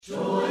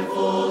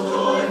Joyful,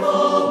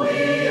 joyful,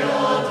 we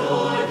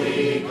adore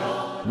thee,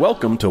 God.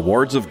 Welcome to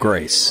Words of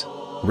Grace,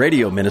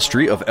 radio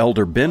ministry of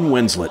Elder Ben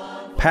Winslet,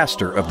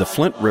 pastor of the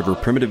Flint River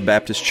Primitive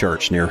Baptist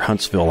Church near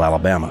Huntsville,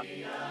 Alabama.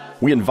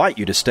 We invite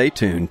you to stay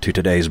tuned to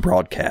today's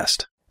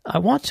broadcast. I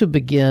want to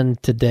begin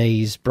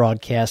today's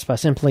broadcast by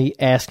simply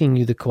asking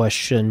you the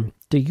question,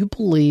 do you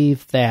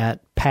believe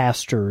that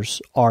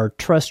pastors are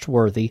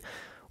trustworthy,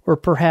 or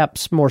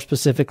perhaps more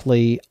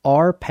specifically,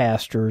 are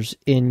pastors,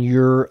 in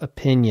your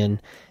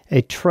opinion,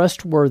 a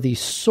trustworthy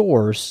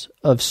source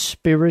of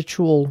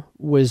spiritual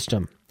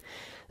wisdom?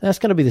 That's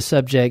going to be the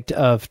subject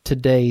of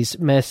today's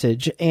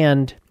message,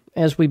 and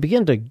as we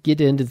begin to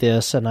get into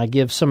this, and I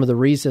give some of the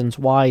reasons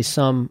why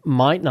some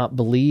might not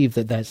believe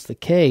that that's the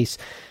case,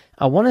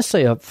 I want to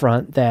say up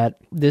front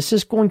that this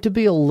is going to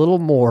be a little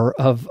more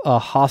of a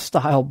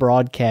hostile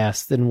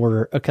broadcast than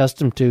we're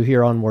accustomed to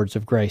here on Words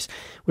of Grace.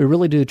 We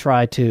really do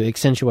try to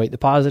accentuate the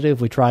positive.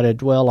 We try to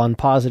dwell on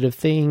positive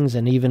things,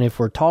 and even if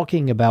we're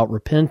talking about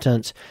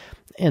repentance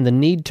and the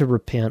need to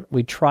repent,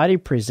 we try to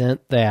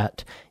present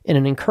that in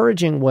an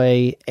encouraging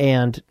way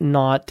and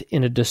not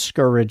in a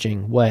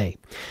discouraging way.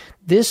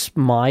 This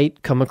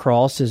might come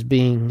across as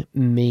being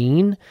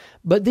mean,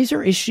 but these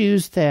are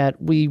issues that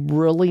we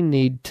really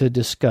need to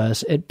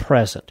discuss at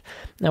present.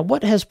 Now,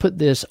 what has put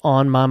this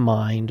on my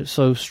mind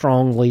so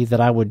strongly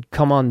that I would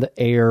come on the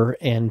air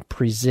and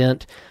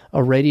present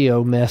a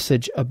radio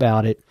message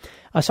about it?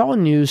 I saw a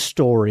news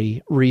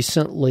story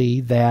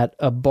recently that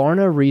a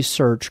Barna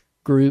Research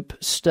Group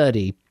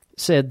study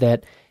said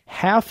that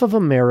half of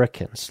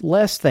Americans,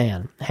 less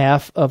than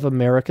half of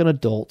American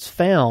adults,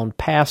 found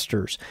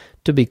pastors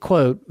to be,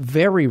 quote,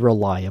 very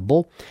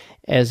reliable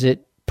as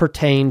it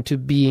pertained to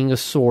being a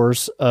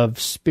source of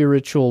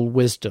spiritual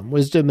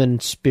wisdom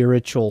in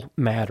spiritual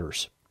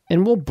matters.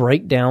 And we'll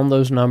break down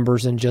those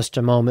numbers in just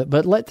a moment,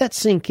 but let that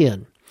sink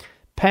in.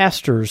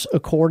 Pastors,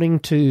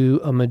 according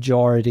to a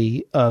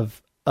majority of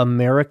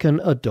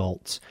American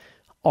adults,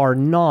 are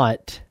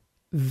not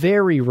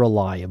very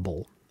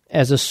reliable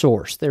as a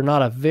source. They're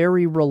not a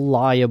very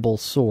reliable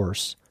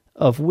source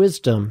of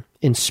wisdom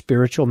in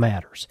spiritual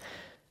matters.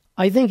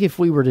 I think if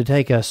we were to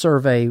take a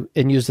survey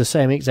and use the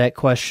same exact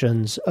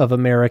questions of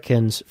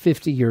Americans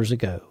 50 years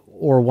ago,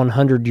 or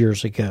 100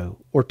 years ago,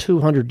 or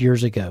 200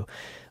 years ago,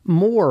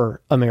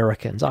 more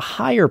Americans, a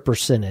higher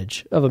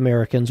percentage of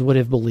Americans would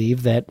have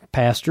believed that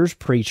pastors,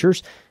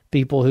 preachers,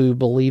 people who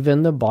believe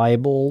in the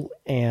Bible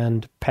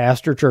and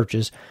pastor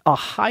churches, a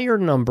higher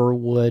number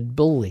would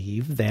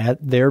believe that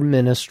their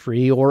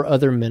ministry or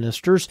other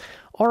ministers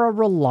are a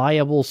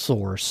reliable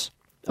source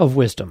of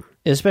wisdom,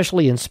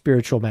 especially in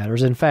spiritual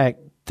matters. In fact,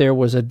 there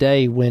was a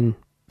day when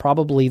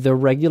probably the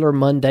regular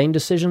mundane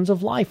decisions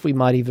of life, we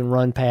might even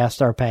run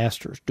past our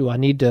pastors. Do I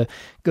need to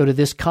go to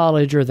this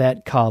college or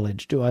that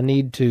college? Do I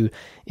need to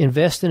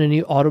invest in a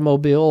new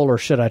automobile, or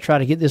should I try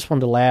to get this one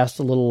to last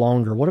a little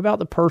longer? What about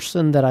the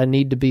person that I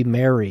need to be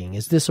marrying?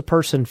 Is this a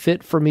person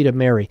fit for me to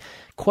marry?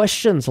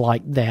 Questions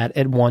like that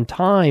at one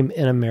time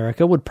in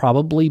America would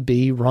probably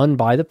be run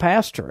by the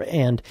pastor,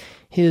 and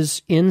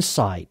his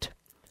insight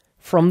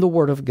from the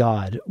Word of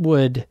God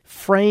would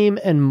frame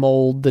and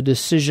mold the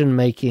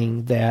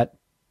decision-making that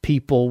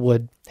people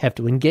would have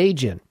to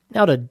engage in.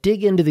 Now, to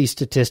dig into these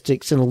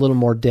statistics in a little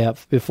more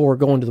depth before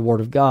going to the Word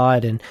of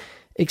God and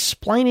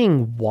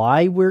explaining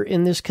why we're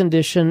in this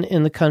condition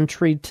in the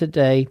country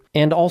today,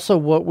 and also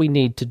what we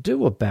need to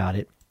do about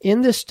it.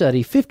 In this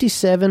study,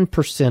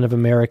 57% of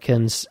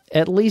Americans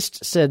at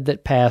least said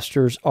that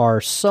pastors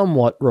are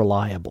somewhat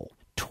reliable.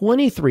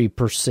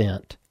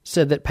 23%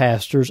 said that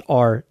pastors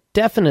are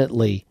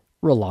definitely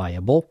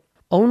reliable.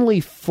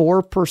 Only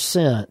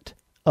 4%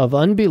 of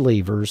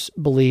unbelievers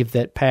believe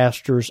that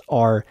pastors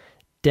are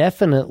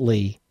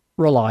definitely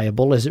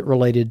reliable as it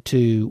related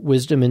to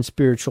wisdom in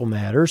spiritual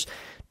matters.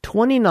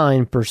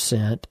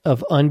 29%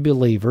 of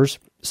unbelievers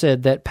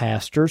said that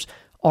pastors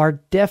are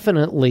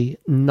definitely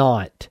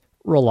not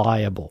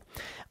reliable.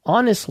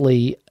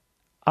 Honestly,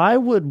 I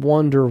would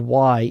wonder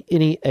why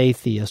any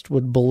atheist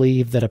would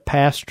believe that a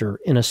pastor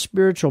in a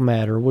spiritual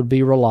matter would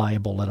be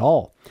reliable at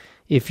all.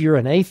 If you're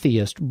an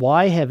atheist,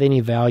 why have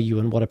any value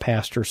in what a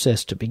pastor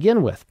says to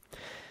begin with?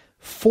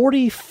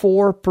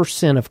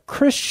 44% of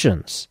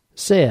Christians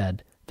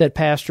said that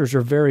pastors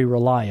are very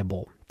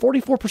reliable.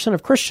 44%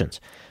 of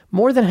Christians.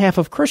 More than half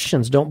of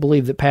Christians don't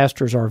believe that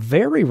pastors are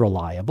very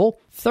reliable.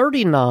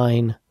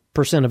 39%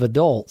 of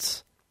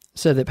adults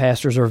said that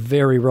pastors are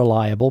very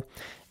reliable.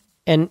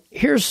 And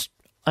here's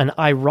an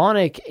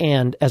ironic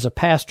and, as a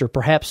pastor,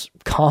 perhaps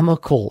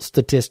comical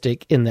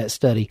statistic in that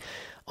study.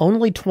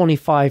 Only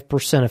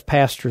 25% of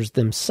pastors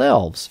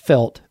themselves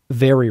felt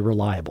very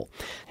reliable.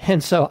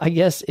 And so I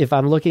guess if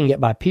I'm looking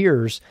at my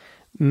peers,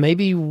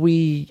 maybe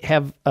we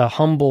have a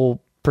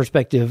humble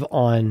perspective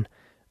on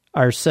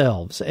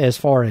ourselves as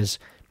far as,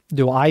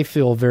 do I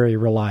feel very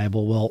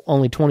reliable? Well,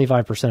 only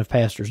 25% of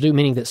pastors do,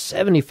 meaning that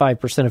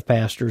 75% of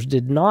pastors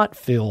did not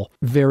feel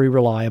very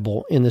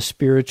reliable in the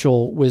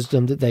spiritual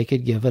wisdom that they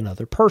could give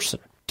another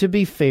person. to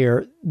be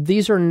fair,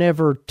 these are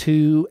never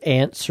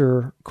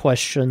two-answer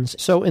questions.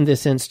 So in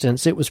this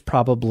instance, it was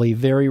probably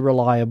very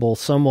reliable,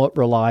 somewhat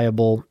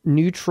reliable,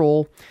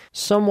 neutral,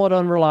 somewhat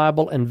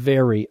unreliable, and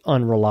very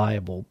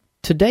unreliable.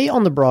 Today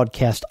on the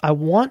broadcast, I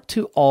want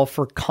to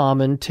offer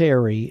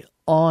commentary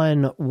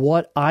on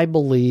what I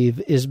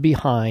believe is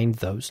behind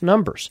those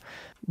numbers.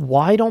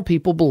 Why don't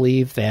people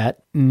believe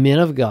that men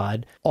of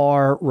God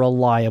are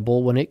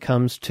reliable when it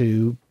comes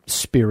to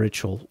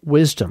spiritual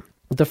wisdom?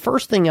 The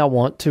first thing I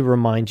want to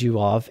remind you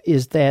of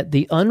is that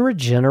the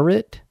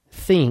unregenerate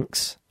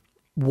thinks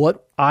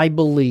what I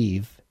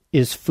believe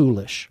is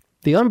foolish.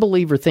 The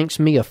unbeliever thinks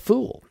me a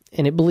fool,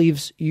 and it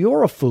believes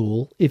you're a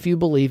fool if you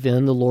believe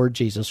in the Lord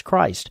Jesus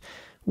Christ.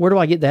 Where do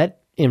I get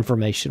that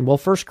information? Well,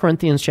 1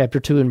 Corinthians chapter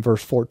 2 and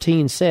verse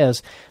 14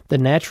 says, "The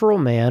natural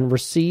man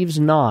receives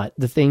not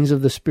the things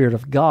of the Spirit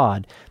of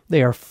God.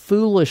 They are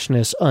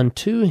foolishness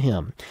unto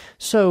him."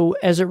 So,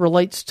 as it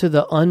relates to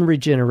the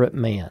unregenerate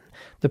man,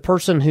 the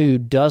person who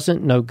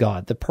doesn't know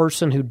God, the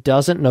person who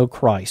doesn't know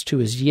Christ, who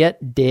is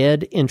yet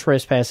dead in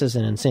trespasses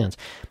and in sins,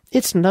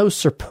 it's no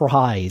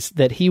surprise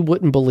that he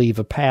wouldn't believe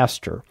a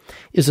pastor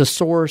is a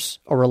source,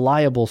 a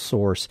reliable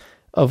source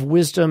of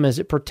wisdom as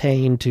it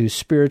pertains to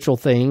spiritual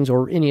things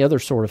or any other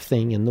sort of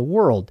thing in the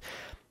world.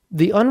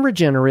 The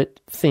unregenerate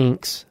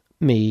thinks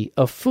me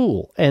a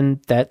fool, and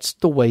that's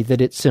the way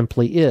that it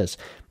simply is.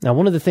 Now,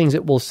 one of the things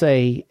that we'll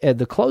say at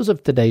the close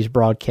of today's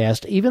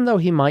broadcast, even though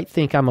he might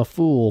think I'm a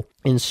fool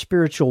in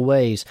spiritual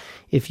ways,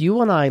 if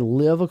you and I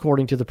live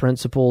according to the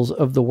principles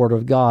of the Word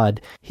of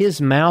God,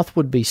 his mouth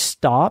would be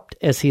stopped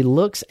as he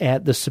looks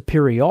at the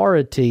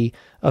superiority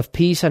of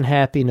peace and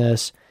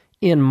happiness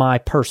in my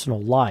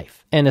personal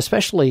life. And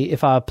especially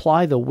if I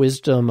apply the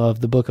wisdom of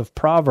the book of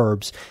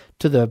Proverbs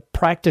to the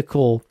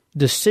practical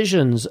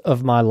decisions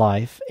of my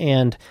life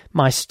and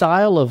my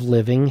style of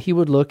living, he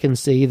would look and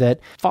see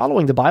that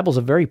following the Bible is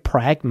a very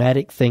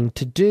pragmatic thing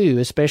to do,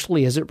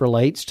 especially as it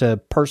relates to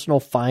personal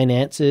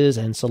finances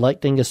and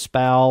selecting a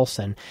spouse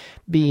and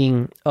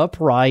being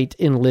upright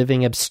in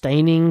living,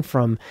 abstaining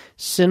from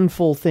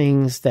sinful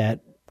things that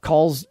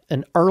cause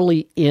an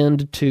early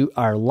end to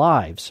our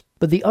lives.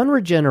 But the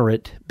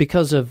unregenerate,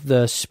 because of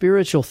the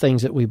spiritual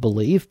things that we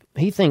believe,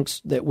 he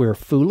thinks that we're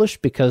foolish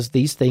because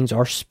these things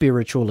are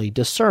spiritually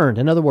discerned.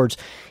 In other words,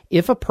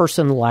 if a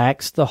person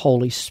lacks the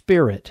Holy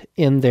Spirit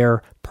in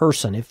their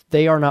person, if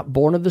they are not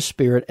born of the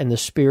Spirit and the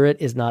Spirit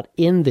is not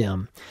in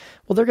them,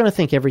 well, they're going to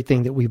think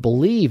everything that we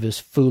believe is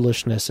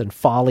foolishness and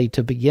folly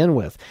to begin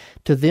with.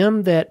 To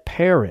them that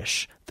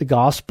perish, the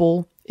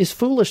gospel is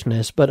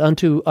foolishness, but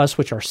unto us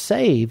which are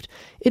saved,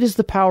 it is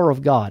the power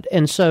of God.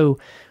 And so,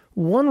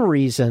 one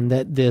reason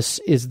that this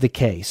is the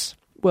case,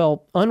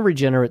 well,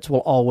 unregenerates will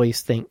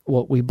always think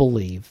what we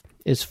believe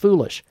is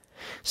foolish.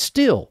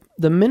 Still,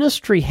 the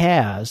ministry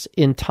has,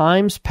 in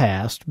times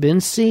past,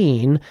 been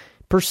seen,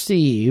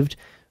 perceived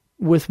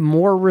with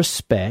more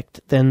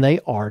respect than they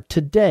are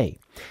today.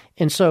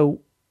 And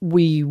so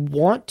we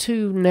want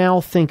to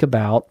now think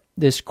about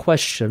this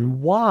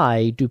question: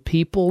 why do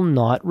people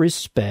not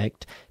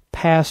respect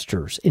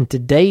pastors in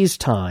today's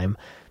time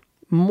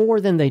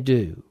more than they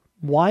do?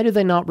 Why do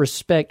they not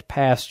respect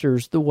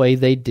pastors the way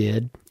they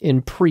did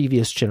in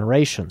previous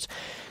generations?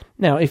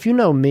 Now, if you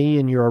know me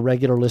and you're a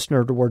regular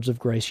listener to Words of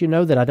Grace, you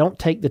know that I don't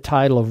take the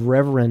title of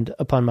reverend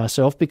upon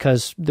myself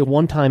because the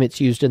one time it's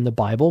used in the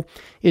Bible,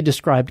 it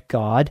described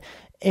God,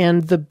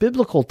 and the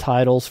biblical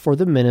titles for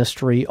the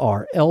ministry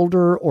are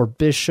elder or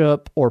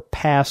bishop or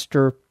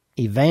pastor,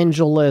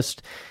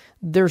 evangelist.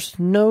 There's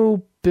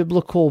no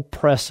biblical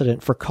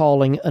precedent for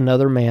calling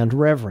another man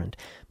reverend.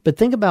 But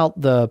think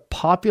about the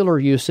popular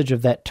usage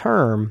of that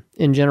term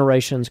in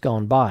generations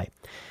gone by.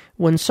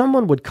 When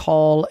someone would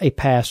call a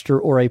pastor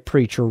or a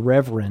preacher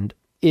reverend,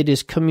 it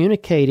is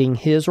communicating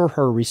his or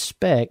her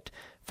respect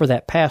for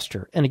that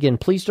pastor. And again,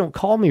 please don't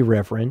call me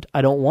reverend.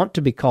 I don't want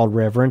to be called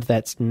reverend.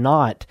 That's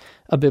not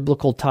a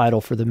biblical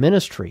title for the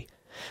ministry.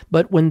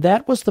 But when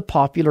that was the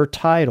popular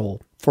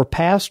title for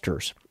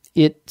pastors,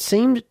 it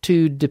seemed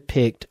to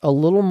depict a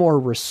little more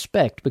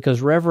respect,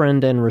 because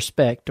reverend and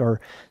respect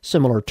are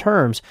similar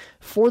terms,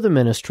 for the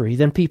ministry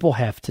than people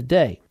have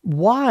today.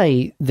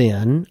 Why,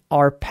 then,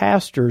 are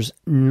pastors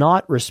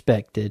not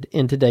respected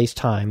in today's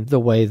time the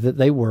way that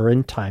they were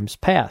in times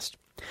past?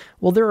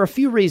 Well, there are a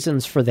few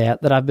reasons for that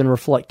I've been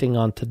reflecting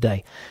on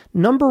today.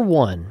 Number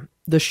one,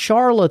 the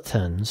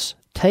charlatans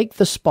take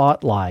the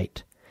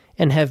spotlight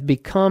and have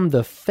become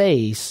the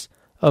face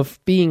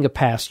of being a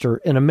pastor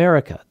in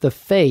America, the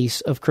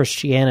face of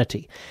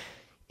Christianity.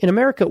 In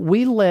America,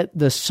 we let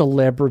the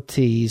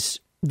celebrities,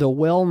 the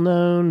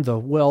well-known, the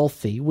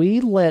wealthy, we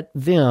let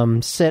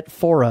them set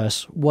for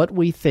us what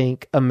we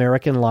think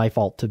American life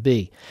ought to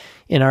be.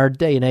 In our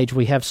day and age,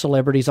 we have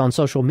celebrities on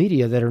social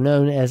media that are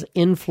known as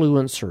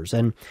influencers,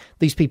 and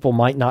these people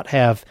might not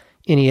have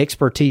any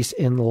expertise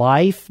in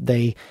life.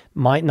 They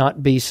might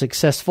not be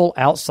successful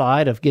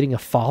outside of getting a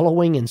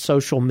following in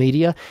social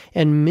media,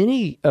 and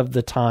many of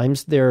the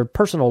times their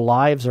personal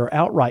lives are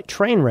outright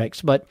train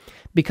wrecks, but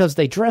because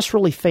they dress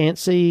really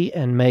fancy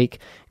and make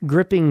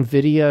gripping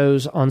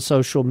videos on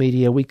social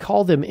media, we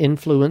call them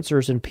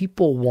influencers, and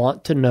people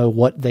want to know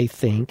what they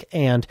think,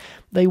 and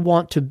they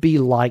want to be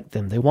like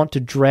them. They want to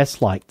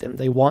dress like them.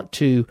 They want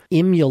to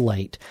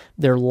emulate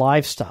their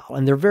lifestyle,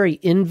 and they're very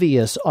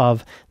envious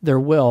of their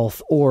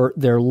wealth or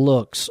their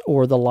looks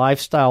or the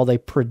lifestyle they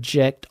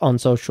project on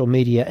social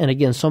media. And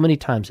again, so many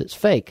times it's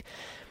fake.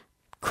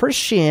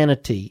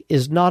 Christianity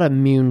is not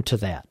immune to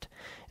that.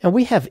 And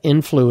we have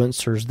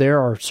influencers. There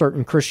are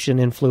certain Christian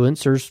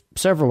influencers,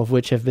 several of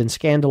which have been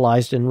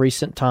scandalized in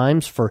recent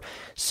times for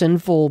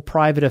sinful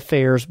private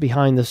affairs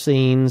behind the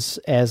scenes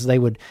as they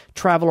would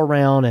travel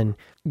around and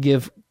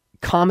give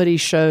comedy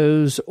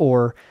shows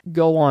or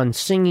go on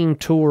singing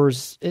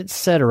tours,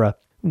 etc.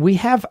 We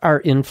have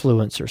our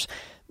influencers.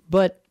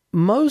 But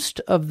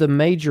most of the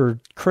major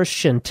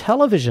Christian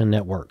television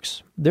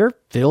networks, they're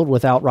filled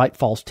with outright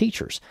false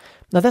teachers.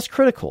 Now, that's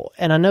critical,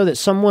 and I know that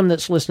someone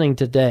that's listening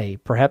today,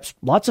 perhaps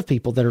lots of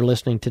people that are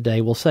listening today,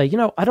 will say,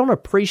 I don't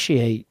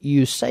appreciate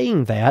you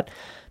saying that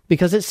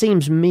because it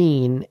seems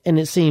mean and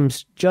it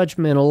seems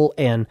judgmental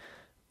and,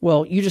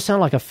 well, you just sound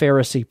like a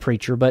Pharisee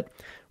preacher. But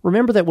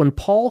remember that when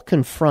Paul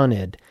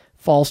confronted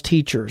false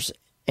teachers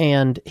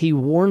and he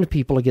warned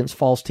people against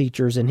false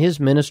teachers in his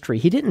ministry,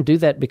 he didn't do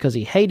that because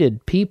he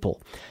hated people.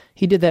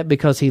 He did that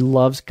because he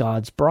loves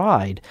God's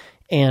bride.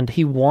 And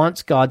he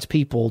wants God's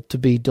people to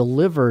be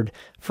delivered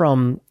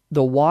from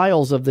the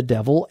wiles of the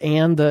devil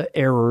and the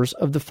errors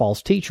of the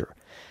false teacher.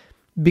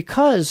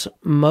 Because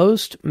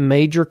most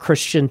major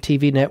Christian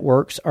TV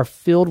networks are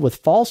filled with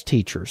false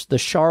teachers, the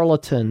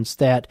charlatans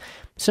that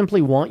simply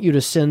want you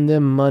to send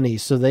them money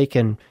so they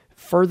can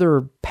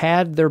further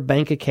pad their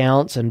bank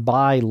accounts and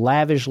buy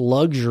lavish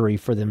luxury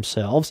for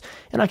themselves.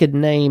 And I could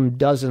name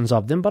dozens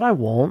of them, but I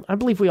won't. I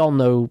believe we all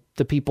know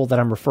the people that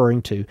I'm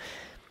referring to.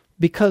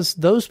 Because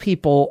those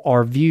people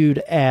are viewed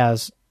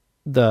as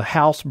the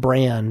house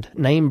brand,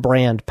 name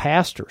brand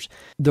pastors.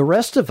 The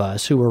rest of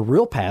us who are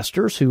real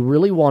pastors, who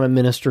really want to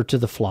minister to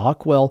the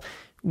flock, well,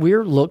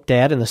 we're looked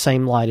at in the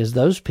same light as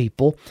those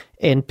people,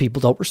 and people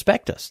don't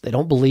respect us. They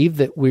don't believe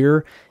that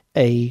we're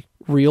a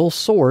real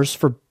source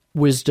for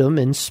wisdom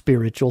and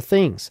spiritual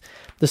things.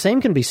 The same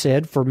can be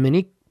said for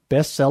many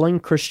best-selling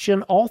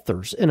Christian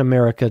authors in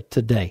America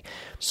today.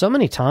 So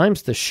many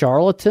times the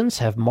charlatans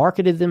have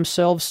marketed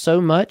themselves so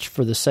much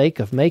for the sake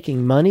of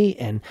making money,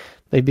 and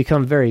they've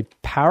become very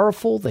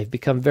powerful, they've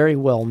become very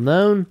well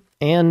known,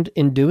 and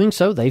in doing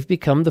so, they've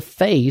become the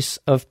face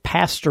of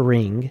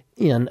pastoring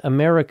in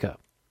America.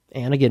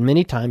 And again,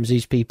 many times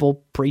these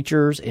people,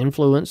 preachers,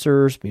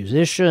 influencers,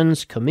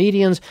 musicians,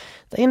 comedians,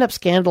 they end up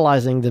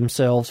scandalizing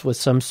themselves with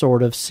some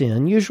sort of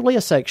sin, usually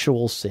a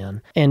sexual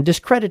sin, and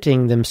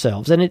discrediting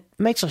themselves. And it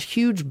makes a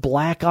huge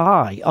black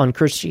eye on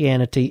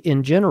Christianity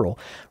in general.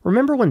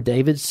 Remember when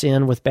David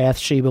sinned with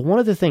Bathsheba, one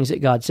of the things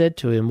that God said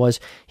to him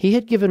was he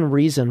had given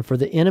reason for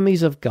the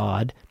enemies of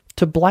God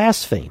to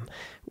blaspheme.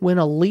 When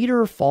a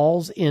leader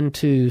falls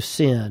into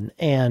sin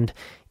and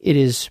it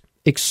is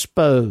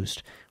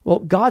exposed, well,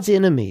 God's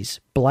enemies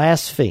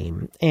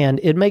blaspheme,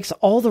 and it makes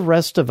all the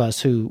rest of us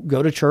who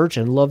go to church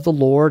and love the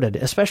Lord, and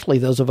especially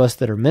those of us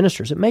that are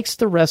ministers, it makes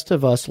the rest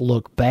of us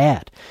look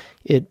bad.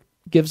 It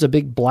gives a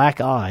big black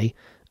eye,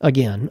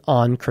 again,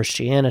 on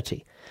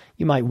Christianity.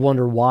 You might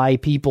wonder why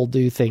people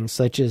do things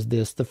such as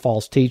this, the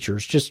false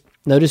teachers. Just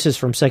notice this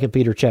from 2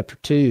 Peter chapter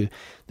 2.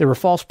 There were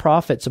false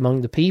prophets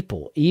among the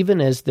people,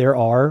 even as there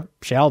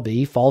shall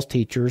be, false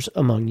teachers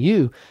among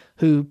you,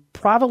 who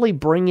privately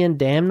bring in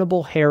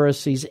damnable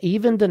heresies,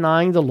 even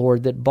denying the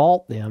Lord that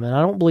bought them. And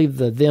I don't believe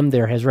the them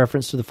there has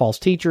reference to the false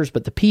teachers,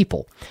 but the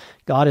people.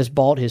 God has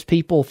bought his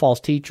people. False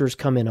teachers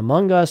come in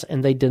among us,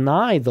 and they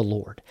deny the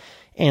Lord.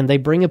 And they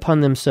bring upon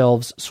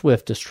themselves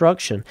swift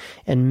destruction.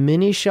 And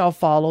many shall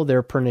follow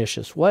their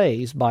pernicious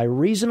ways, by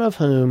reason of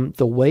whom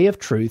the way of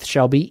truth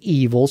shall be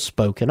evil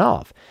spoken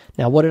of.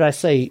 Now, what did I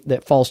say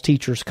that false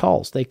teachers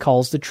cause? They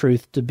cause the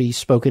truth to be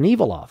spoken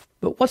evil of.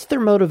 But what's their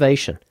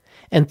motivation?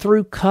 And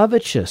through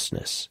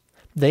covetousness,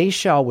 they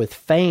shall with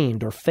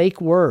feigned or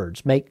fake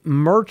words make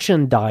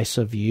merchandise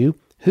of you,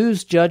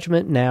 whose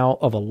judgment now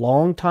of a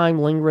long time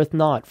lingereth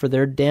not, for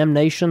their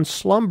damnation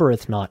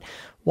slumbereth not.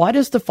 Why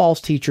does the false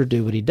teacher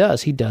do what he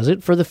does? He does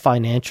it for the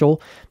financial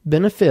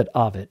benefit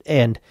of it.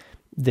 And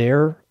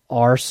there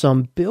are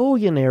some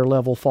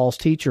billionaire-level false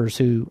teachers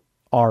who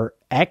are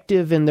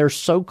active in their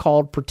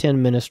so-called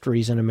pretend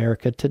ministries in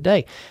America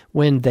today.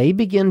 When they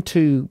begin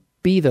to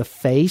be the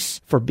face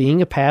for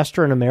being a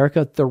pastor in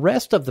America, the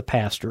rest of the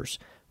pastors,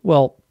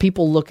 well,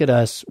 people look at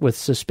us with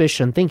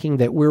suspicion, thinking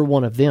that we're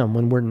one of them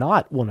when we're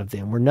not one of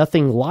them. We're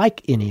nothing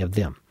like any of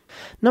them.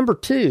 Number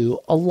two,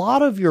 a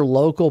lot of your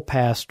local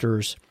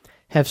pastors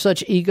have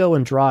such ego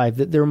and drive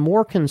that they're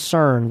more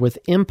concerned with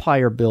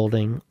empire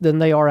building than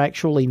they are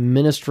actually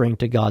ministering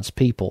to God's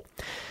people.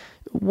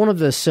 One of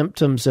the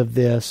symptoms of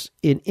this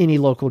in any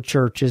local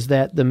church is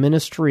that the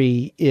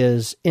ministry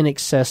is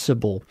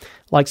inaccessible,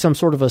 like some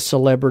sort of a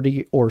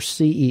celebrity or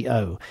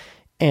CEO.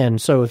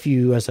 And so if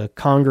you, as a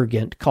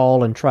congregant,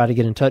 call and try to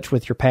get in touch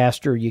with your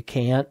pastor, you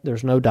can't.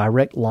 There's no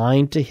direct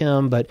line to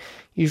him, but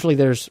usually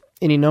there's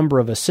any number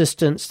of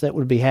assistants that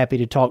would be happy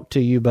to talk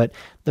to you. But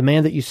the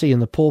man that you see in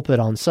the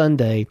pulpit on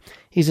Sunday,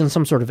 he's in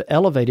some sort of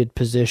elevated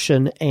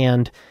position,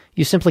 and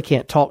you simply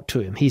can't talk to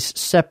him. He's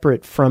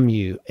separate from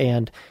you,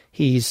 and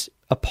he's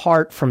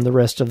apart from the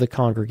rest of the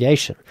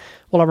congregation.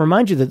 Well, I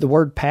remind you that the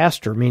word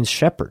pastor means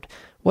shepherd.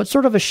 What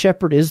sort of a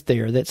shepherd is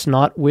there that's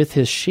not with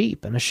his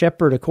sheep? And a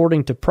shepherd,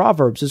 according to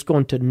Proverbs, is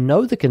going to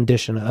know the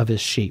condition of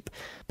his sheep.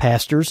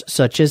 Pastors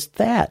such as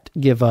that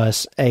give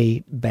us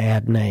a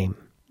bad name.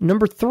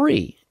 Number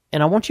 3,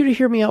 and I want you to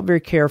hear me out very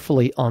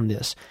carefully on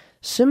this.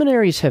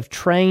 Seminaries have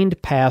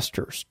trained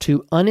pastors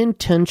to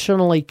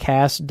unintentionally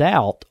cast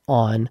doubt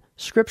on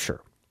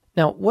Scripture.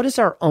 Now, what is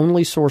our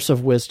only source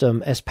of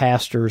wisdom as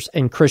pastors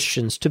and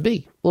Christians to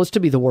be? Well, it's to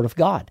be the Word of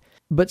God.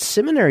 But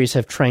seminaries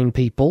have trained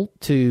people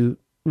to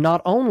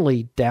not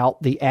only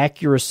doubt the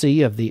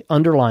accuracy of the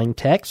underlying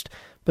text,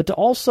 but to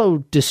also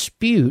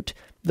dispute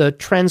the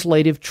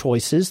translative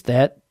choices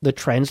that the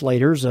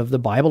translators of the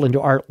Bible into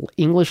our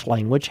English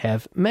language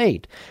have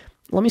made.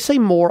 Let me say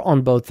more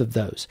on both of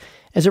those.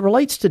 As it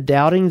relates to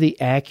doubting the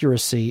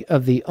accuracy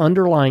of the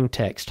underlying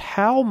text,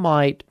 how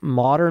might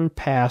modern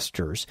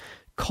pastors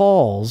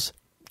cause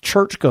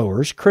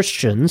churchgoers,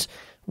 Christians,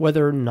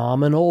 whether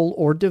nominal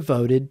or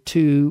devoted,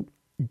 to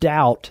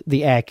doubt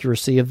the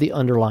accuracy of the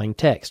underlying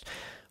text?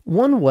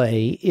 One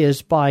way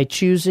is by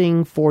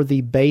choosing for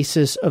the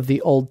basis of the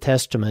Old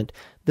Testament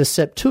the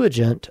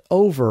Septuagint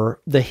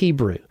over the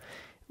Hebrew.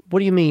 What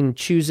do you mean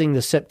choosing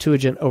the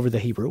Septuagint over the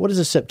Hebrew? What is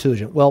a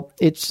Septuagint? Well,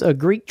 it's a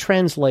Greek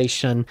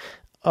translation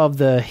of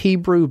the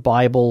Hebrew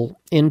Bible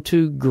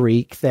into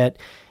Greek that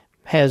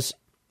has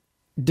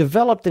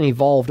developed and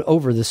evolved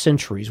over the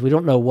centuries. We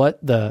don't know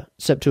what the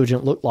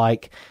Septuagint looked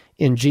like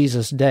in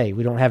Jesus' day.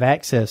 We don't have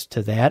access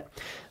to that.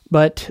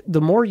 But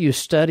the more you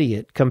study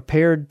it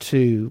compared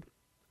to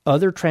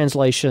other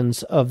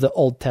translations of the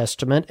Old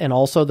Testament and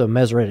also the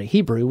Masoretic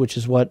Hebrew, which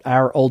is what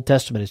our Old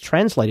Testament is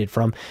translated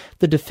from,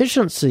 the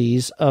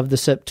deficiencies of the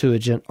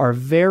Septuagint are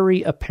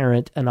very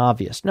apparent and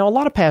obvious. Now, a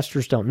lot of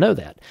pastors don't know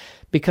that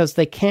because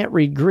they can't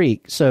read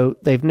Greek, so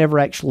they've never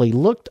actually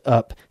looked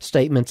up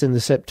statements in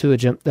the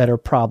Septuagint that are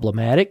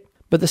problematic.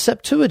 But the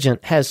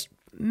Septuagint has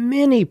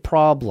many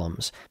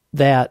problems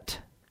that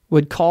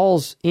would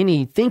cause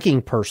any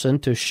thinking person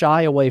to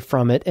shy away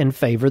from it and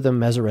favor the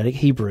Masoretic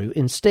Hebrew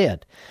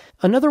instead.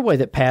 Another way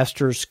that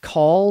pastors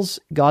cause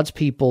God's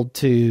people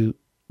to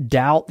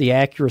doubt the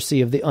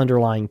accuracy of the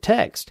underlying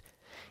text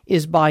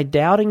is by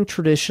doubting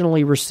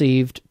traditionally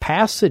received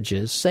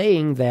passages,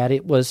 saying that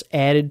it was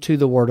added to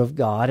the Word of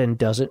God and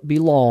doesn't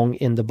belong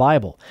in the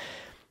Bible.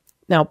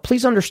 Now,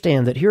 please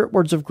understand that here at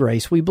Words of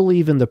Grace, we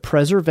believe in the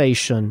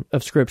preservation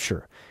of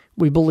Scripture.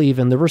 We believe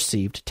in the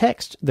received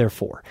text,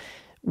 therefore.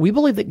 We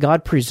believe that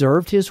God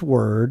preserved His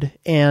Word,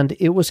 and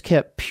it was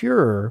kept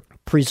pure,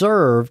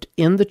 preserved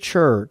in the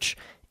church,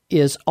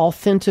 is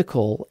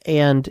authentical,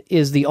 and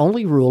is the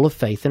only rule of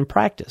faith and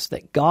practice,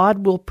 that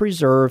God will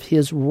preserve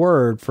His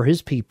Word for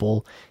His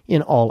people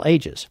in all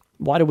ages.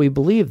 Why do we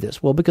believe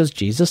this? Well, because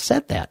Jesus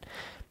said that.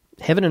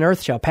 Heaven and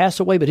earth shall pass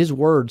away, but His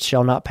words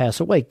shall not pass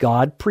away.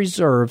 God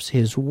preserves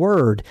His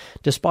Word,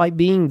 despite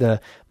being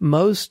the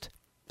most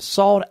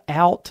sought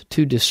out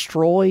to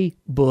destroy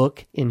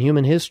book in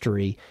human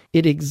history.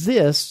 It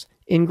exists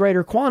in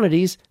greater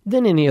quantities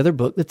than any other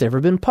book that's ever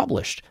been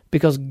published,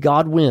 because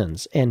God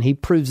wins, and He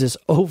proves this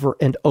over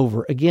and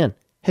over again.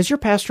 Has your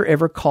pastor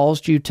ever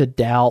caused you to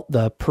doubt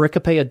the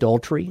pericope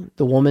adultery,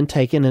 the woman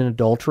taken in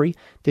adultery?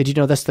 Did you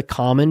know that's the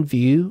common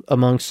view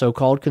among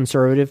so-called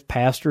conservative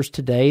pastors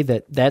today,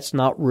 that that's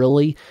not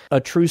really a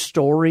true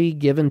story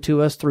given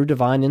to us through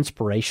divine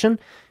inspiration?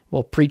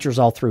 Well, preachers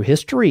all through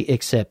history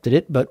accepted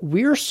it, but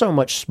we're so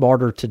much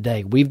smarter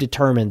today. We've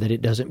determined that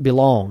it doesn't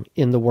belong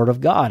in the Word of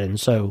God. And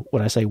so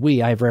when I say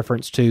we, I have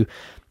reference to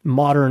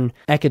modern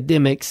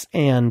academics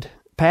and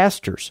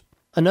pastors.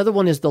 Another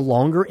one is the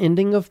longer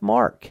ending of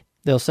Mark.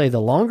 They'll say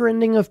the longer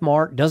ending of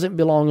Mark doesn't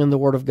belong in the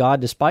Word of God,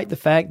 despite the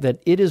fact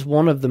that it is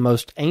one of the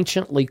most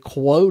anciently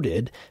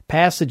quoted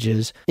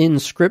passages in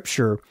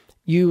Scripture.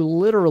 You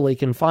literally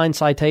can find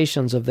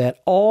citations of that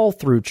all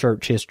through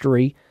church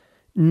history.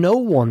 No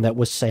one that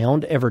was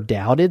sound ever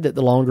doubted that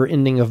the longer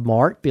ending of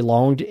Mark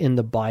belonged in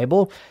the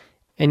Bible,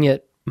 and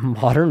yet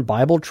modern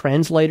Bible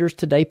translators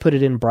today put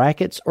it in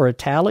brackets or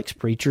italics.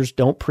 Preachers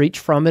don't preach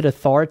from it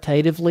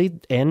authoritatively,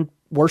 and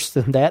worse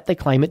than that, they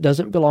claim it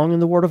doesn't belong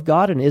in the Word of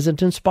God and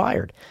isn't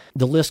inspired.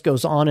 The list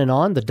goes on and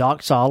on. The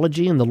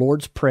doxology and the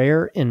Lord's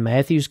Prayer in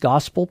Matthew's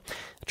Gospel.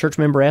 A church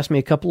member asked me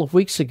a couple of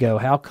weeks ago,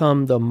 how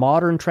come the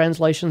modern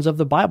translations of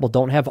the Bible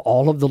don't have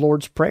all of the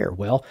Lord's Prayer?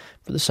 Well,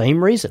 for the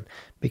same reason,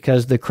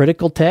 because the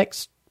critical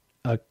text,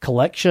 a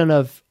collection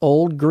of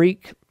old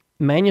Greek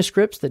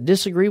manuscripts that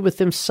disagree with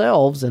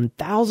themselves in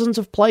thousands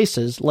of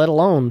places, let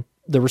alone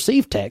the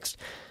received text,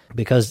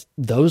 because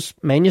those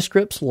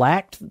manuscripts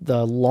lacked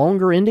the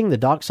longer ending, the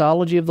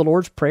doxology of the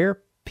Lord's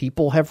Prayer.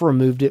 People have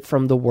removed it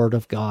from the Word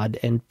of God,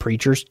 and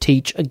preachers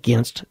teach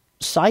against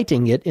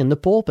citing it in the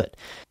pulpit.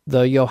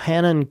 The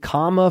Johannine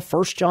comma,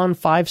 1 John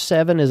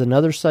 5:7 is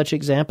another such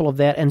example of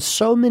that, and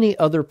so many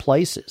other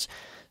places.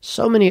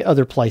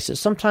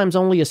 Sometimes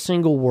only a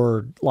single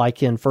word,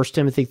 like in 1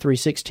 Timothy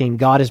 3:16,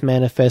 God is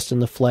manifest in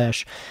the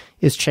flesh,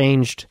 is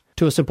changed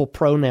to a simple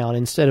pronoun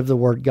instead of the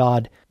word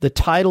God. The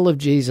title of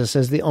Jesus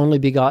as the only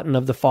begotten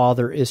of the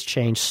Father is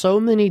changed. So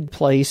many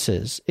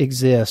places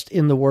exist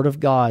in the Word of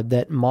God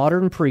that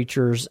modern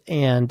preachers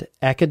and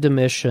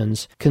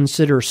academicians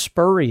consider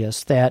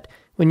spurious, that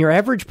when your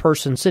average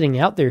person sitting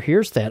out there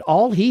hears that,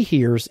 all he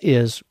hears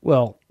is,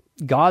 well,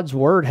 God's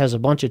Word has a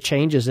bunch of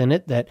changes in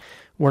it that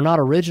were not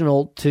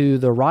original to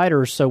the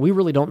writers, so we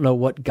really don't know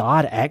what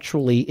God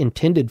actually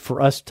intended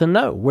for us to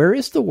know. Where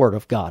is the Word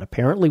of God?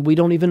 Apparently, we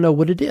don't even know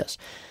what it is.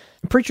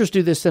 Preachers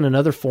do this in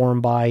another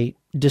form by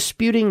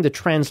disputing the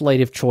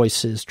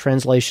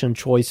translation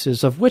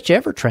choices of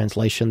whichever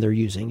translation they're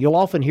using. You'll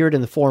often hear it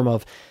in the form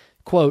of,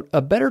 quote,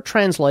 a better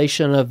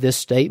translation of this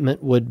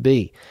statement would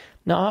be.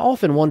 Now, I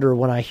often wonder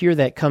when I hear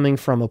that coming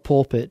from a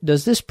pulpit,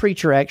 does this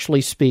preacher actually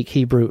speak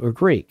Hebrew or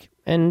Greek?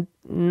 And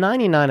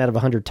 99 out of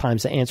 100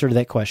 times the answer to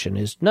that question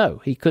is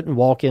no. He couldn't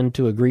walk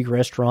into a Greek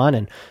restaurant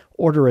and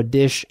order a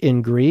dish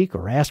in Greek,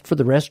 or ask for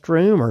the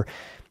restroom, or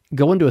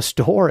go into a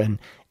store and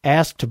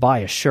ask to buy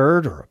a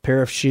shirt or a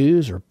pair of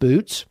shoes or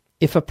boots.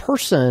 If a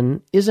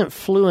person isn't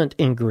fluent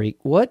in Greek,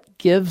 what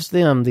gives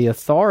them the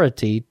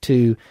authority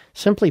to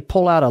simply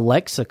pull out a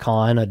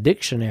lexicon, a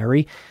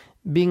dictionary,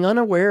 being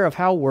unaware of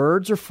how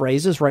words or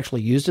phrases were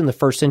actually used in the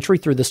first century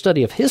through the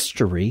study of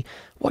history?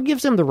 What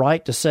gives them the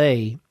right to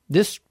say,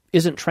 this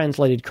isn't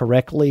translated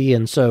correctly,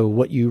 and so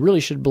what you really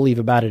should believe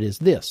about it is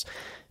this?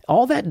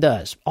 All that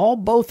does, all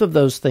both of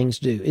those things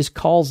do, is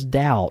cause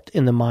doubt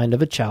in the mind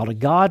of a child of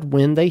God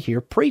when they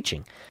hear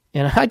preaching.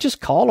 And I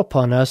just call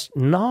upon us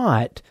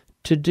not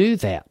to do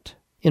that.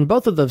 In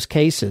both of those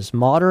cases,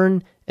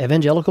 modern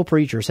evangelical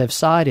preachers have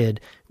sided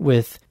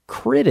with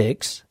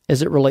critics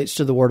as it relates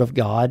to the Word of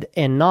God,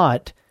 and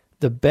not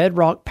the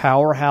bedrock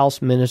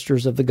powerhouse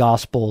ministers of the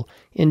gospel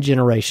in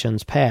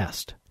generations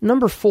past.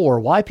 Number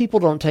 4, why people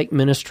don't take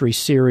ministry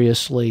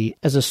seriously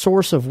as a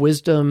source of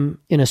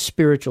wisdom in a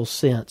spiritual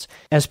sense.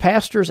 As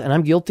pastors, and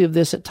I'm guilty of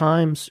this at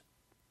times,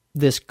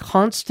 this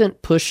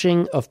constant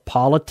pushing of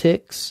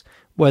politics,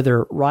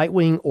 whether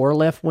right-wing or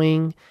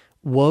left-wing,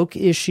 woke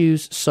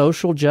issues,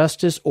 social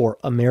justice, or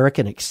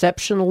American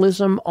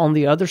exceptionalism on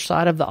the other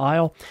side of the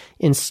aisle,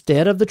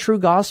 instead of the true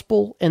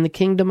gospel and the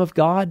kingdom of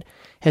God,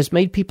 has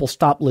made people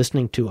stop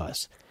listening to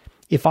us.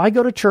 If I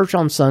go to church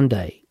on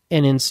Sunday,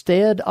 and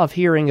instead of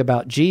hearing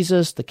about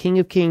Jesus, the King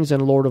of Kings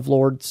and Lord of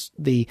Lords,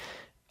 the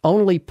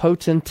only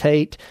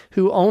potentate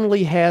who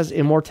only has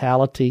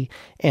immortality,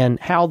 and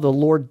how the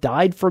Lord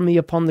died for me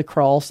upon the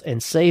cross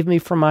and saved me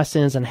from my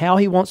sins, and how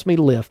He wants me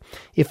to live,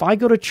 if I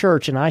go to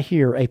church and I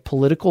hear a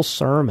political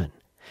sermon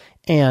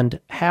and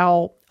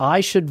how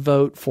I should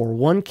vote for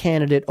one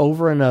candidate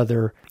over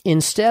another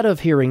instead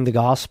of hearing the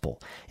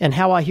gospel, and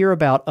how I hear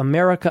about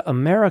America,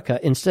 America,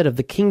 instead of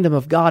the kingdom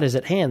of God is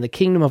at hand, the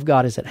kingdom of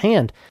God is at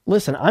hand,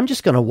 listen, I'm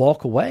just going to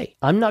walk away.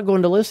 I'm not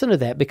going to listen to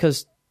that,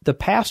 because the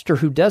pastor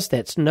who does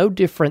that's no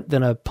different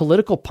than a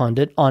political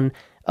pundit on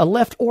a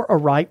left or a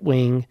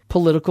right-wing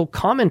political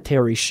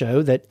commentary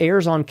show that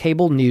airs on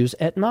cable news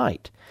at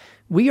night.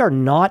 We are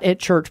not at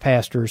church,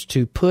 pastors,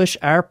 to push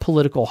our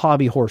political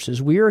hobby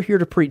horses. We are here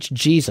to preach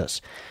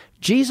Jesus.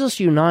 Jesus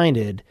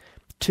united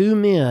two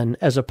men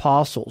as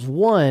apostles.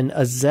 One,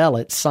 a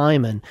zealot,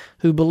 Simon,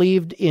 who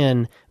believed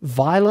in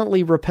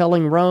violently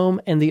repelling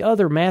Rome, and the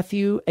other,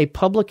 Matthew, a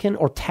publican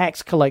or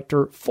tax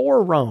collector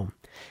for Rome.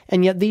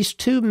 And yet these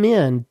two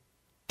men,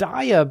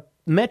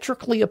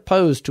 diametrically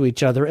opposed to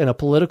each other in a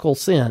political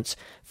sense,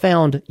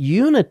 found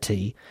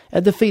unity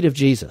at the feet of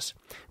Jesus.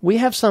 We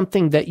have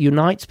something that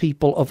unites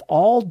people of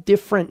all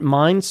different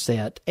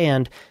mindset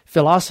and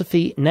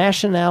philosophy,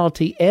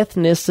 nationality,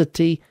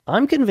 ethnicity.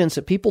 I'm convinced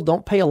that people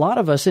don't pay a lot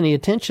of us any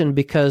attention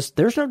because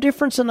there's no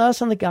difference in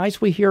us and the guys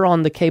we hear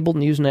on the cable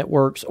news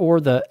networks or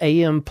the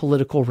AM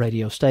political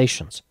radio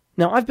stations.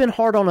 Now, I've been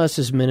hard on us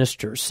as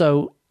ministers,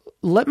 so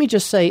let me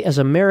just say, as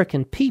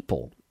American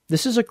people,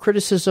 this is a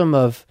criticism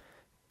of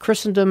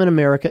Christendom and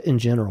America in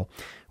general.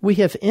 We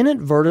have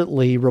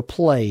inadvertently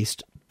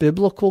replaced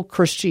biblical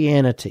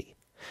Christianity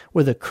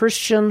with a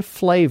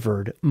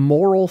Christian-flavored,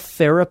 moral,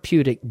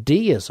 therapeutic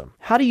deism.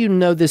 How do you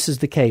know this is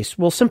the case?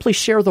 Well, simply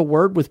share the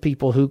word with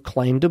people who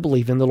claim to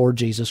believe in the Lord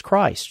Jesus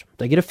Christ.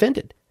 They get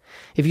offended.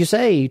 If you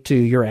say to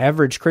your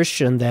average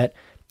Christian that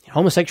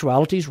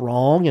homosexuality is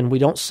wrong and we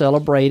don't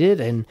celebrate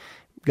it, and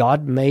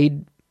God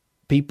made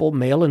people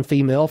male and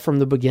female from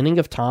the beginning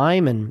of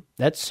time, and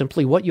that's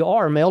simply what you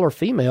are, male or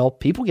female,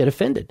 people get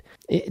offended.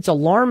 It's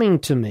alarming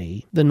to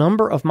me, the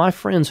number of my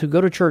friends who go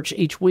to church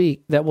each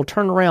week that will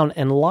turn around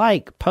and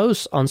like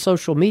posts on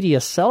social media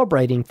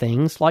celebrating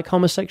things like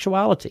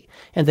homosexuality,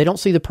 and they don't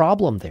see the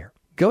problem there.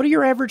 Go to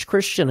your average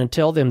Christian and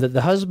tell them that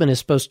the husband is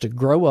supposed to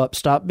grow up,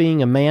 stop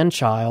being a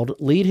man-child,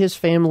 lead his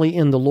family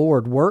in the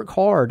Lord, work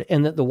hard,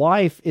 and that the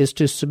wife is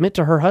to submit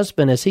to her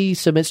husband as he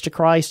submits to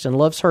Christ and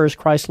loves her as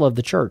Christ loved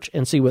the church,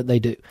 and see what they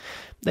do.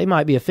 They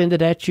might be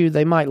offended at you.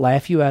 They might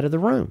laugh you out of the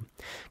room.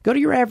 Go to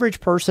your average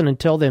person and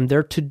tell them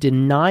they're to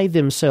deny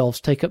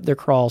themselves, take up their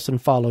cross,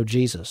 and follow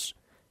Jesus.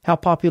 How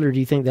popular do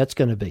you think that's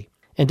going to be?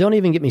 And don't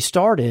even get me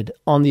started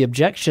on the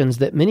objections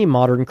that many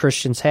modern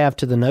Christians have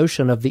to the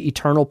notion of the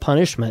eternal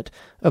punishment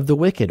of the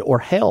wicked, or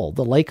hell,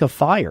 the lake of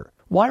fire.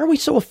 Why are we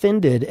so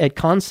offended at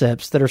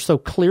concepts that are so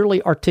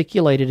clearly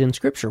articulated in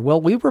Scripture?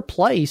 Well, we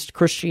replaced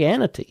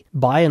Christianity,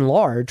 by and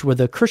large, with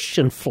a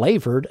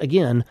Christian-flavored,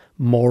 again,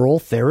 moral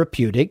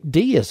therapeutic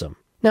deism.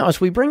 Now,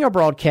 as we bring our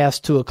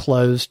broadcast to a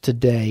close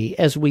today,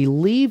 as we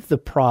leave the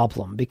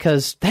problem,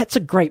 because that's a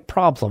great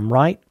problem,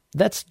 right?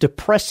 That's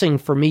depressing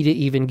for me to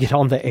even get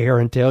on the air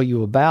and tell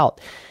you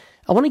about.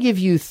 I want to give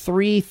you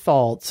 3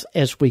 thoughts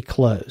as we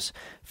close.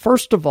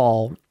 First of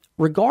all,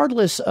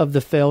 regardless of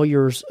the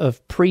failures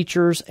of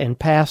preachers and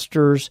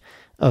pastors,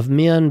 of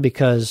men,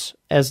 because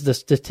as the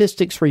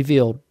statistics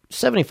revealed,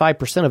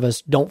 75% of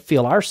us don't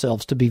feel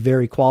ourselves to be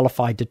very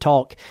qualified to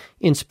talk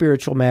in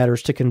spiritual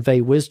matters, to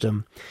convey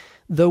wisdom.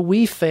 Though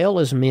we fail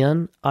as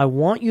men, I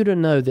want you to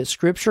know that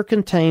Scripture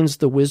contains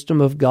the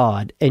wisdom of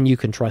God, and you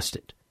can trust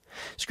it.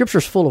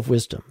 Scripture's full of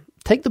wisdom.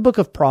 Take the book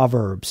of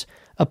Proverbs,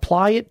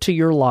 apply it to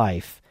your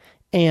life,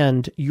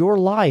 and your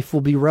life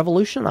will be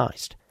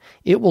revolutionized.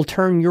 It will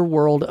turn your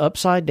world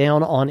upside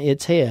down on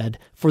its head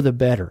for the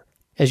better.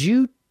 As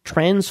you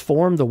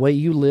transform the way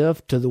you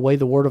live to the way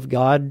the Word of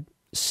God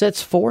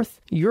sets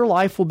forth, your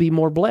life will be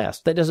more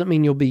blessed. That doesn't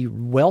mean you'll be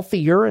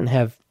wealthier and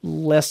have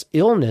less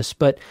illness,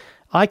 but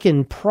I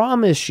can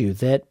promise you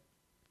that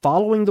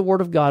following the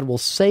Word of God will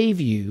save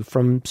you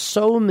from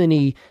so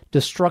many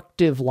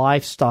destructive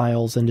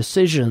lifestyles and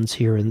decisions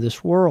here in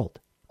this world.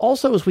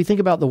 Also, as we think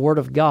about the Word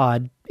of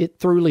God, it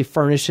thoroughly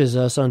furnishes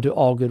us unto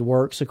all good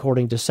works,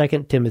 according to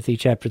 2 Timothy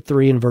chapter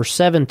 3 and verse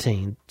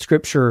 17.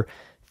 Scripture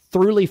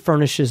thoroughly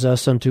furnishes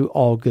us unto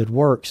all good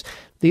works.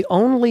 The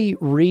only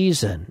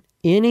reason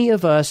any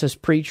of us as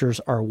preachers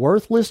are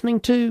worth listening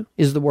to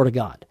is the Word of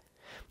God.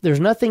 There's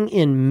nothing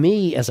in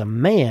me as a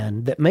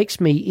man that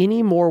makes me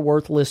any more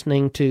worth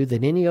listening to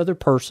than any other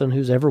person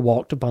who's ever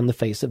walked upon the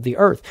face of the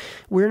earth.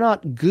 We're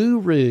not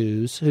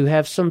gurus who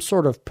have some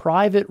sort of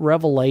private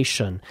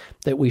revelation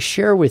that we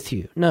share with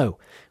you. No,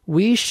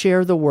 we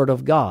share the Word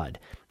of God.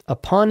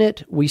 Upon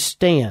it we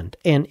stand.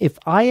 And if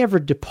I ever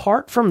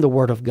depart from the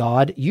Word of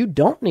God, you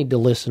don't need to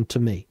listen to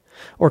me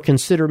or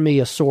consider me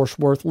a source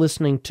worth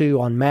listening to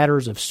on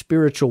matters of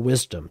spiritual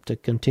wisdom, to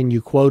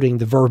continue quoting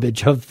the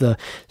verbiage of the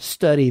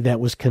study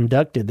that was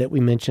conducted that we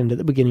mentioned at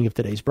the beginning of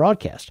today's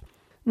broadcast.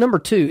 Number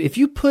 2, if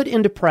you put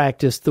into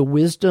practice the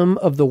wisdom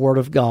of the Word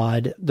of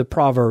God, the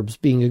Proverbs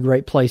being a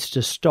great place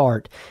to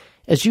start,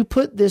 as you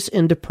put this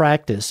into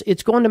practice,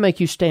 it's going to make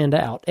you stand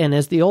out. And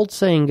as the old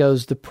saying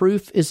goes, the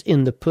proof is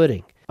in the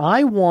pudding.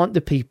 I want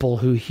the people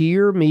who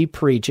hear me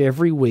preach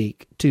every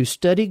week to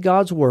study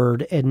God's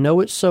Word and know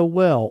it so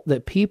well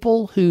that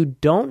people who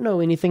don't know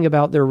anything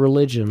about their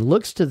religion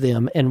looks to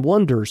them and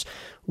wonders,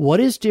 what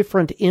is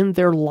different in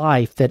their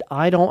life that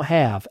I don't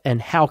have,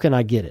 and how can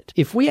I get it?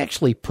 If we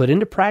actually put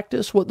into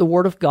practice what the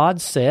Word of God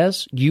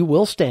says, you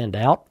will stand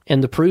out,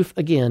 and the proof,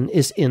 again,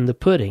 is in the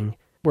pudding.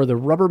 Where the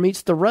rubber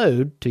meets the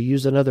road, to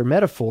use another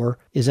metaphor,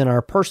 is in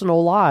our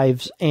personal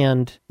lives,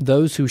 and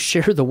those who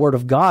share the Word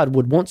of God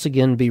would once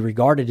again be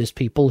regarded as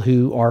people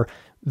who are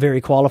very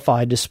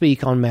qualified to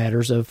speak on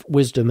matters of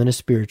wisdom in a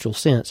spiritual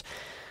sense.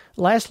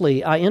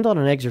 Lastly, I end on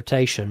an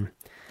exhortation.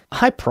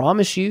 I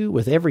promise you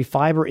with every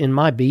fiber in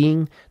my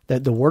being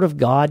that the Word of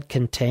God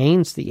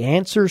contains the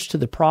answers to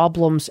the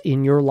problems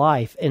in your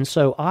life. And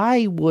so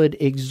I would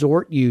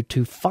exhort you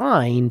to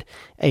find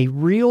a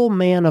real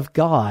man of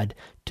God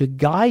to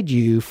guide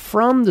you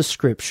from the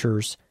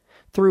Scriptures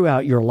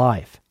throughout your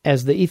life.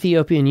 As the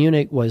Ethiopian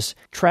eunuch was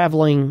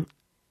traveling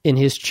in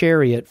his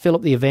chariot,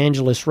 Philip the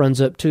evangelist runs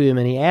up to him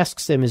and he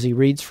asks him as he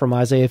reads from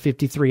Isaiah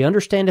 53,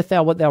 "Understandest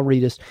thou what thou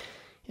readest?"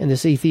 And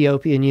this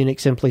Ethiopian eunuch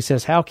simply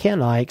says, "How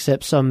can I,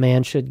 except some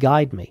man should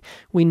guide me?"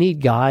 We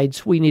need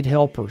guides, we need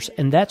helpers,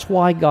 and that's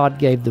why God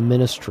gave the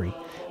ministry.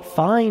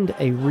 Find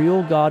a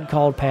real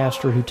God-called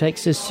pastor who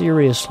takes this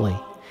seriously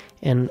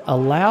and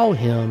allow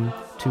him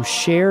to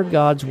share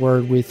God's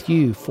Word with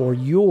you for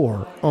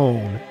your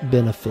own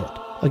benefit.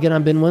 Again,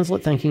 I'm Ben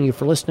Winslett, thanking you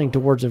for listening to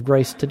Words of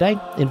Grace today,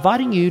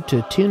 inviting you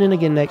to tune in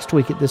again next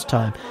week at this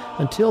time.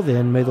 Until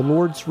then, may the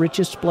Lord's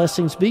richest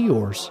blessings be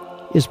yours,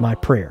 is my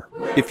prayer.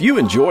 If you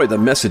enjoy the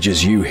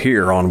messages you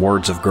hear on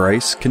Words of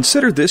Grace,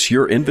 consider this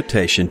your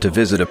invitation to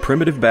visit a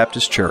Primitive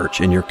Baptist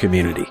church in your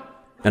community.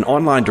 An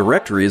online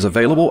directory is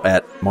available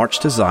at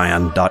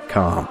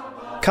marchtozion.com.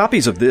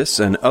 Copies of this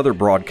and other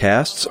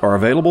broadcasts are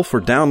available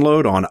for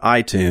download on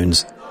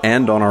iTunes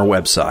and on our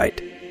website.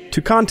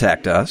 To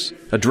contact us,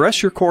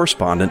 address your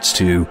correspondence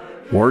to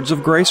Words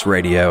of Grace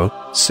Radio,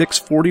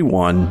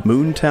 641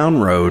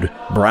 Moontown Road,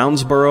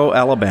 Brownsboro,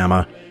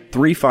 Alabama,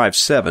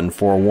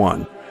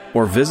 35741,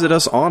 or visit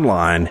us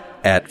online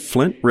at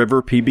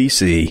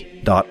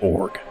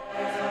flintriverpbc.org.